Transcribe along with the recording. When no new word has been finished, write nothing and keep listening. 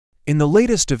In the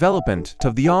latest development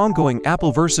of the ongoing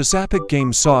Apple vs. Epic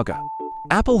Games saga,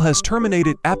 Apple has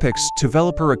terminated Epic's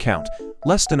developer account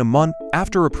less than a month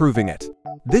after approving it.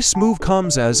 This move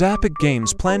comes as Epic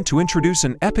Games plan to introduce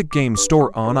an Epic Games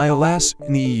Store on iOS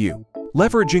in the EU,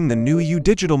 leveraging the new EU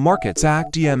Digital Markets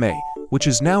Act (DMA), which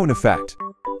is now in effect.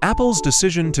 Apple's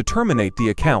decision to terminate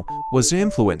the account was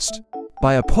influenced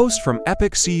by a post from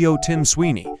Epic CEO Tim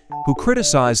Sweeney, who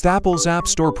criticized Apple's App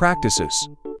Store practices.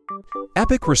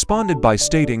 Epic responded by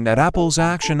stating that Apple's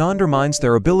action undermines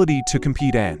their ability to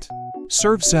compete and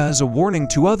serves as a warning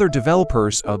to other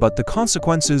developers about the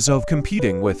consequences of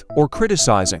competing with or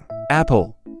criticizing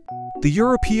Apple. The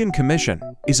European Commission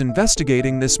is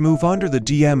investigating this move under the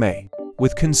DMA,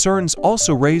 with concerns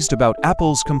also raised about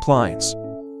Apple's compliance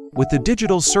with the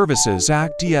Digital Services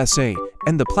Act (DSA)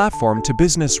 and the Platform to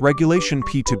Business Regulation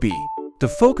 (P2B). The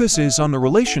focus is on the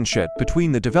relationship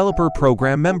between the developer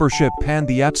program membership and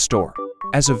the App Store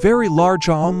as a very large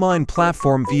online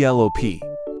platform VLOP.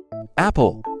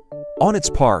 Apple, on its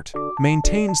part,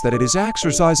 maintains that it is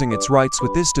exercising its rights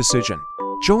with this decision.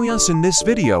 Join us in this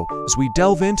video as we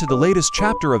delve into the latest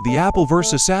chapter of the Apple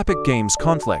vs. Epic Games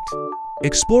conflict,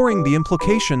 exploring the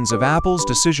implications of Apple's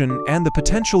decision and the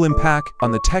potential impact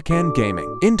on the tech and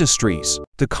gaming industries.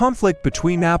 The conflict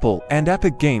between Apple and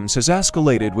Epic Games has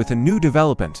escalated with a new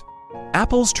development: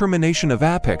 Apple's termination of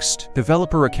Epic's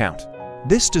developer account.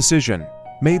 This decision,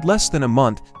 made less than a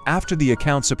month after the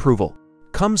account's approval,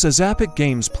 comes as Epic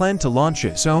Games plan to launch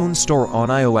its own store on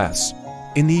iOS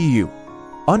in the EU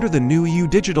under the new EU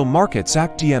Digital Markets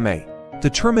Act (DMA). The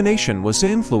termination was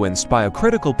influenced by a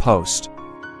critical post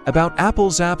about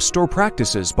Apple's App Store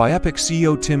practices by Epic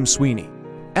CEO Tim Sweeney.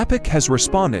 Epic has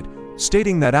responded,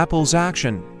 stating that Apple's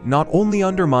action not only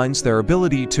undermines their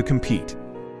ability to compete,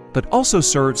 but also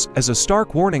serves as a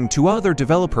stark warning to other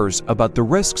developers about the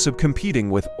risks of competing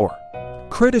with or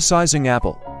criticizing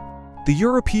Apple. The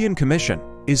European Commission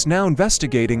is now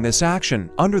investigating this action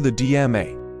under the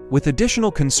DMA, with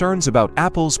additional concerns about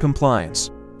Apple's compliance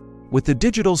with the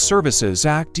Digital Services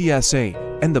Act (DSA)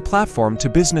 and the Platform to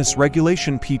Business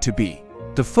Regulation (P2B).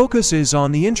 The focus is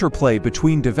on the interplay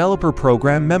between developer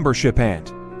program membership and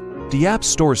the App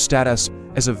Store status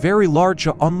as a very large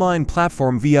online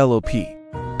platform VLOP.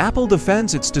 Apple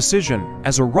defends its decision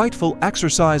as a rightful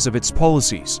exercise of its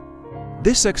policies.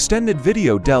 This extended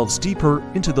video delves deeper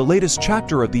into the latest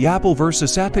chapter of the Apple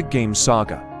vs. Epic Games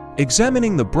saga,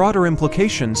 examining the broader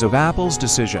implications of Apple's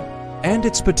decision and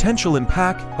its potential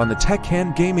impact on the tech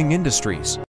and gaming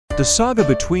industries. The saga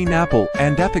between Apple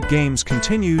and Epic Games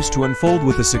continues to unfold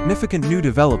with a significant new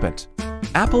development: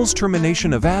 Apple's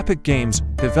termination of Epic Games'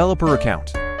 developer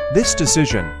account. This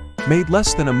decision, made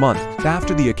less than a month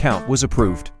after the account was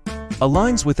approved,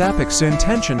 aligns with Epic's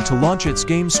intention to launch its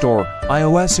game store,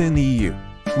 iOS, in the EU,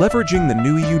 leveraging the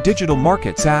new EU Digital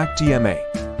Markets Act (DMA).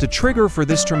 The trigger for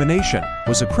this termination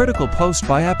was a critical post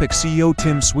by Epic CEO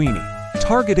Tim Sweeney,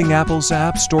 targeting Apple's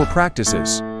App Store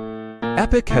practices.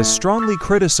 Epic has strongly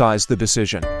criticized the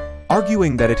decision,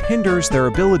 arguing that it hinders their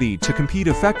ability to compete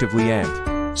effectively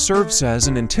and serves as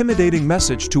an intimidating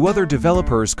message to other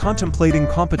developers contemplating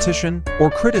competition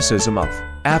or criticism of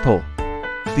Apple.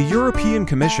 The European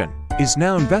Commission is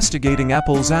now investigating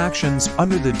Apple's actions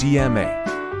under the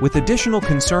DMA, with additional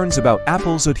concerns about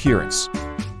Apple's adherence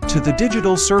to the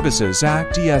Digital Services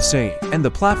Act (DSA) and the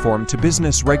Platform to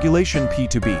Business Regulation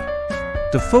 (P2B).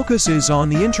 The focus is on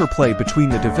the interplay between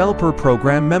the developer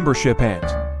program membership and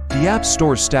the App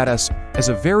Store status as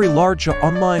a very large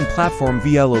online platform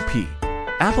VLOP.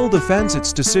 Apple defends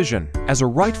its decision as a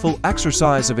rightful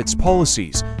exercise of its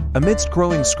policies amidst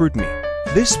growing scrutiny.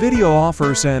 This video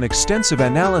offers an extensive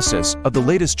analysis of the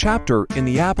latest chapter in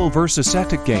the Apple vs.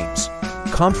 Epic Games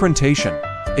confrontation,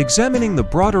 examining the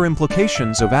broader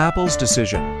implications of Apple's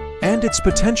decision and its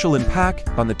potential impact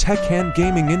on the tech and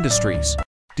gaming industries.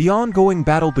 The ongoing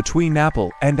battle between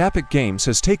Apple and Epic Games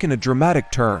has taken a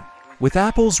dramatic turn, with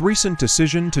Apple's recent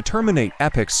decision to terminate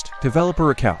Epic's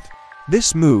developer account.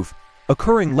 This move,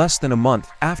 occurring less than a month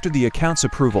after the account's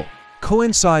approval,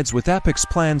 coincides with Epic's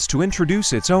plans to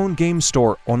introduce its own game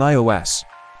store on iOS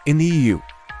in the EU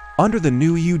under the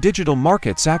new EU Digital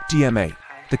Markets Act (DMA).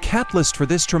 The catalyst for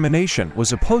this termination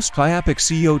was a post by Epic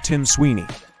CEO Tim Sweeney,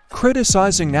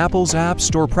 criticizing Apple's App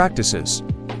Store practices.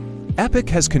 Epic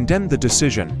has condemned the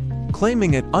decision,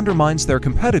 claiming it undermines their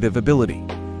competitive ability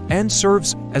and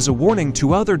serves as a warning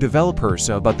to other developers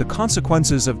about the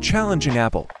consequences of challenging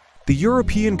Apple. The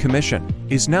European Commission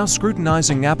is now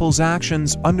scrutinizing Apple's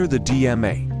actions under the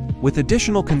DMA, with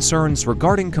additional concerns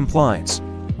regarding compliance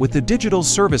with the Digital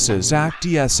Services Act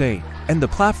 (DSA) and the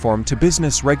Platform to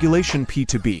Business Regulation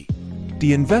 (P2B).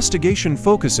 The investigation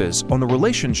focuses on the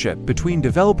relationship between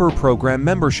developer program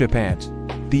membership and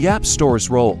the App Store's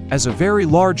role as a very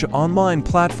large online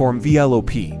platform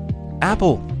VLOP.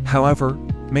 Apple, however,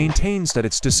 maintains that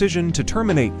its decision to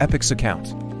terminate Epic's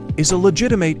account is a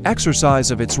legitimate exercise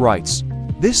of its rights.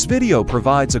 This video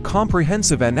provides a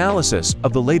comprehensive analysis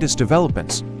of the latest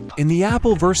developments in the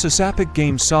Apple vs. Epic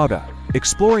Games saga,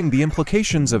 exploring the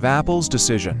implications of Apple's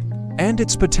decision and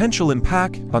its potential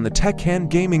impact on the tech and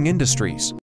gaming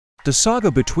industries. The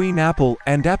saga between Apple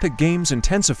and Epic Games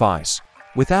intensifies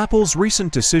with Apple's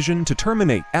recent decision to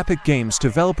terminate Epic Games'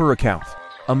 developer account,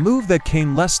 a move that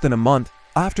came less than a month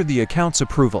after the account's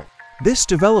approval. This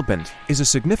development is a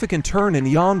significant turn in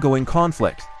the ongoing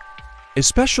conflict,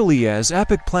 especially as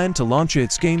Epic planned to launch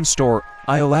its game store,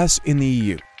 iOS, in the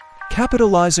EU.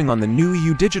 Capitalizing on the new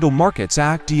EU Digital Markets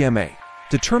Act (DMA),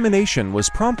 the termination was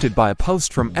prompted by a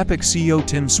post from Epic CEO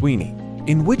Tim Sweeney,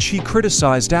 in which he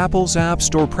criticized Apple's App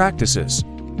Store practices.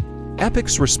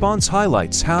 Epic's response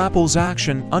highlights how Apple's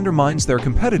action undermines their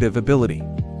competitive ability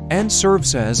and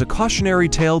serves as a cautionary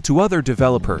tale to other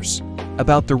developers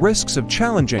about the risks of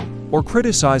challenging or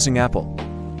criticizing Apple.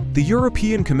 The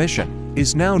European Commission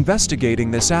is now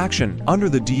investigating this action under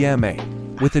the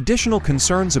DMA, with additional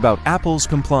concerns about Apple's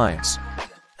compliance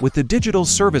with the Digital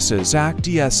Services Act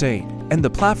 (DSA) and the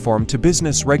Platform to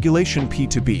Business Regulation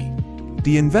 (P2B).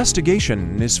 The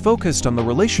investigation is focused on the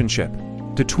relationship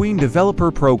between developer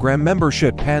program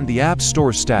membership and the App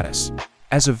Store status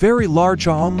as a very large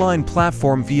online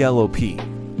platform VLOP.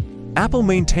 Apple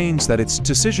maintains that its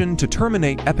decision to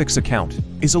terminate Epic's account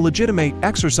is a legitimate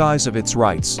exercise of its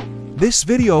rights. This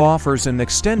video offers an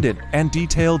extended and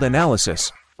detailed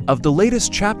analysis of the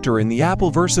latest chapter in the Apple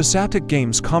vs. Epic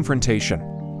Games confrontation,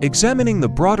 examining the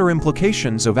broader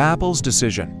implications of Apple's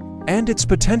decision and its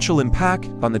potential impact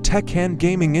on the tech and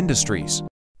gaming industries.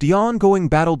 The ongoing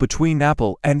battle between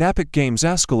Apple and Epic Games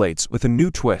escalates with a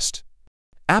new twist: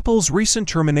 Apple's recent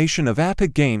termination of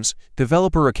Epic Games'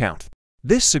 developer account.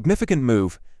 This significant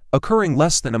move, occurring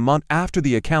less than a month after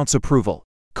the account's approval,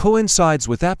 coincides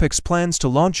with Epic's plans to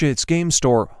launch its game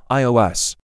store,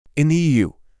 iOS, in the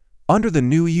EU. Under the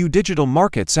new EU Digital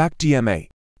Markets Act (DMA),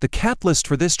 the catalyst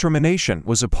for this termination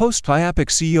was a post by Epic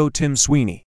CEO Tim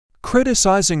Sweeney,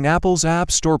 criticizing Apple's App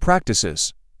Store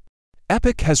practices.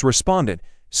 Epic has responded,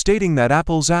 stating that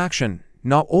Apple's action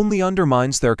not only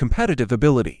undermines their competitive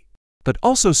ability, but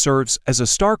also serves as a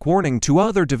stark warning to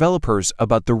other developers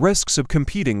about the risks of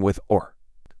competing with or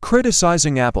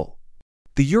criticizing Apple.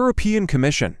 The European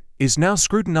Commission is now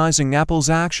scrutinizing Apple's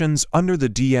actions under the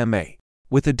DMA,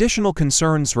 with additional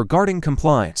concerns regarding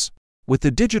compliance with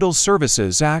the Digital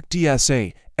Services Act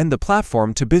 (DSA) and the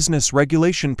Platform to Business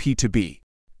Regulation (P2B).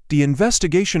 The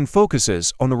investigation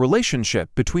focuses on the relationship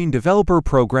between developer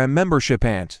program membership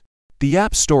and the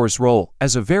App Store's role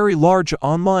as a very large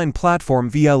online platform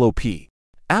VLOP.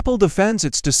 Apple defends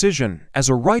its decision as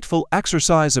a rightful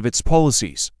exercise of its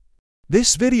policies.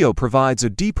 This video provides a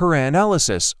deeper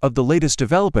analysis of the latest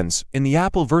developments in the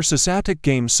Apple vs. Epic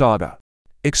Games saga,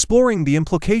 exploring the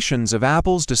implications of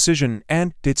Apple's decision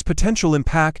and its potential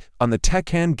impact on the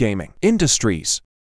tech and gaming industries.